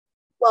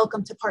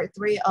Welcome to part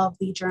 3 of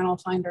the Journal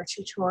Finder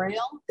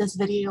tutorial. This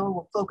video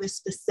will focus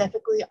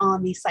specifically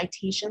on the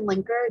citation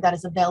linker that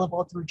is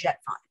available through JetFind.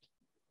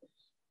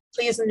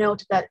 Please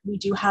note that we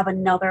do have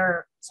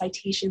another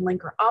citation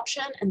linker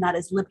option, and that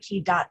is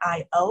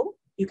libkey.io.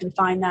 You can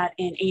find that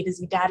in A to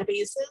Z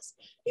databases.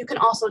 You can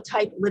also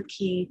type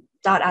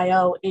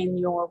libkey.io in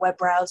your web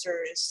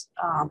browser's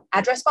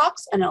address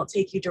box, and it'll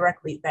take you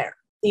directly there.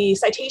 The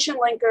citation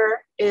linker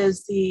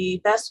is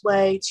the best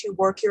way to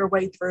work your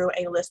way through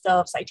a list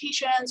of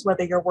citations,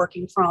 whether you're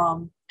working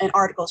from an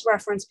article's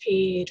reference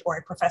page or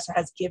a professor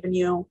has given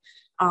you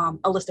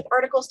a list of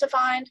articles to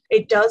find.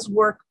 It does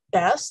work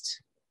best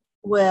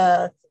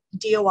with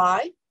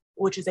DOI,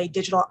 which is a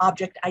digital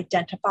object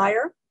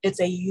identifier. It's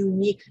a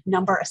unique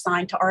number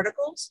assigned to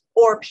articles,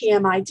 or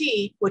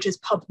PMID, which is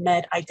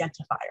PubMed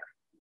identifier.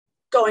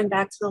 Going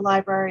back to the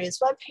library's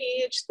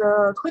webpage,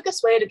 the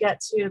quickest way to get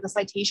to the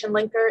citation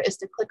linker is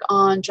to click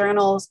on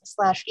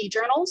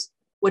journals/eJournals,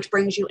 which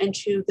brings you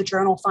into the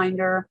journal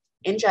finder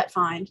in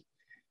JetFind.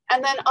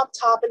 And then up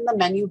top in the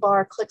menu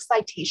bar, click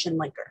citation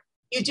linker.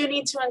 You do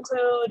need to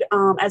include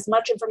as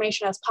much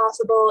information as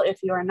possible if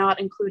you are not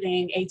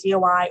including a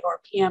DOI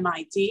or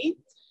PMID.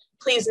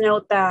 Please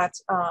note that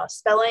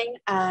spelling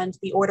and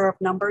the order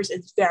of numbers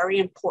is very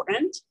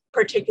important,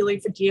 particularly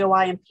for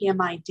DOI and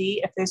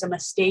PMID. If there's a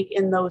mistake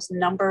in those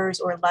numbers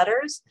or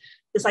letters,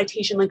 the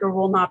citation linker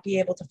will not be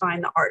able to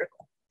find the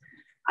article.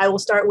 I will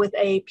start with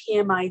a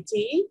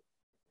PMID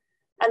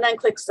and then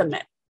click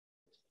submit.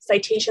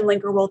 Citation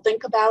linker will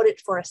think about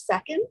it for a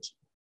second.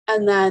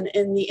 And then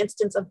in the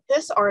instance of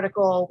this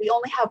article, we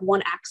only have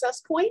one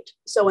access point.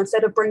 So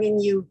instead of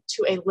bringing you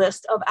to a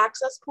list of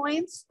access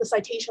points, the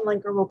citation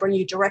linker will bring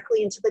you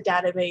directly into the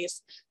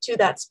database to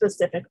that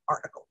specific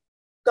article.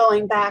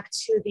 Going back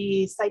to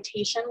the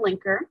citation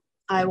linker,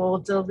 I will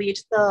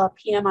delete the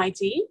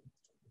PMID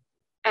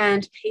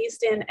and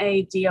paste in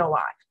a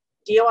DOI.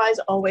 DOIs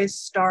always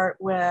start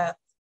with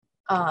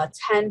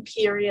 10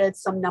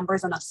 periods, some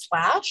numbers, and a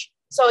slash.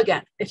 So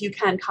again, if you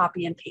can,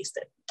 copy and paste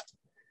it.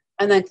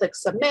 And then click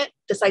submit.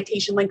 The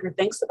citation linker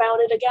thinks about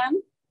it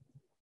again.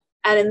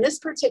 And in this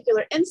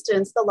particular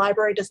instance, the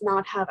library does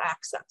not have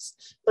access,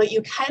 but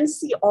you can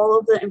see all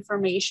of the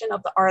information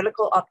of the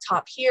article up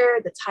top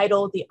here, the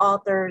title, the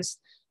authors,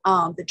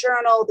 the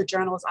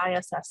journal's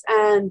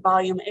ISSN,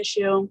 volume,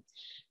 issue.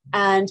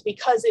 And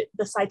because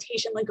the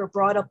citation linker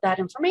brought up that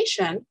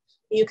information,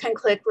 you can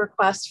click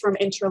request from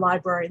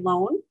Interlibrary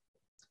loan.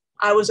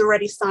 I was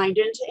already signed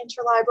into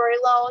Interlibrary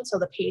loan, so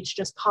the page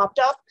just popped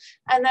up.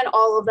 And then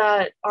all of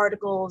that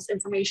article's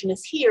information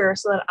is here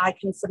so that I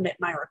can submit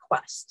my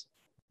request.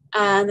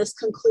 And this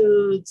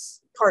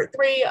concludes part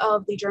 3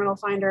 of the Journal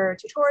Finder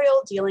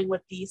tutorial dealing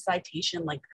with the citation linker.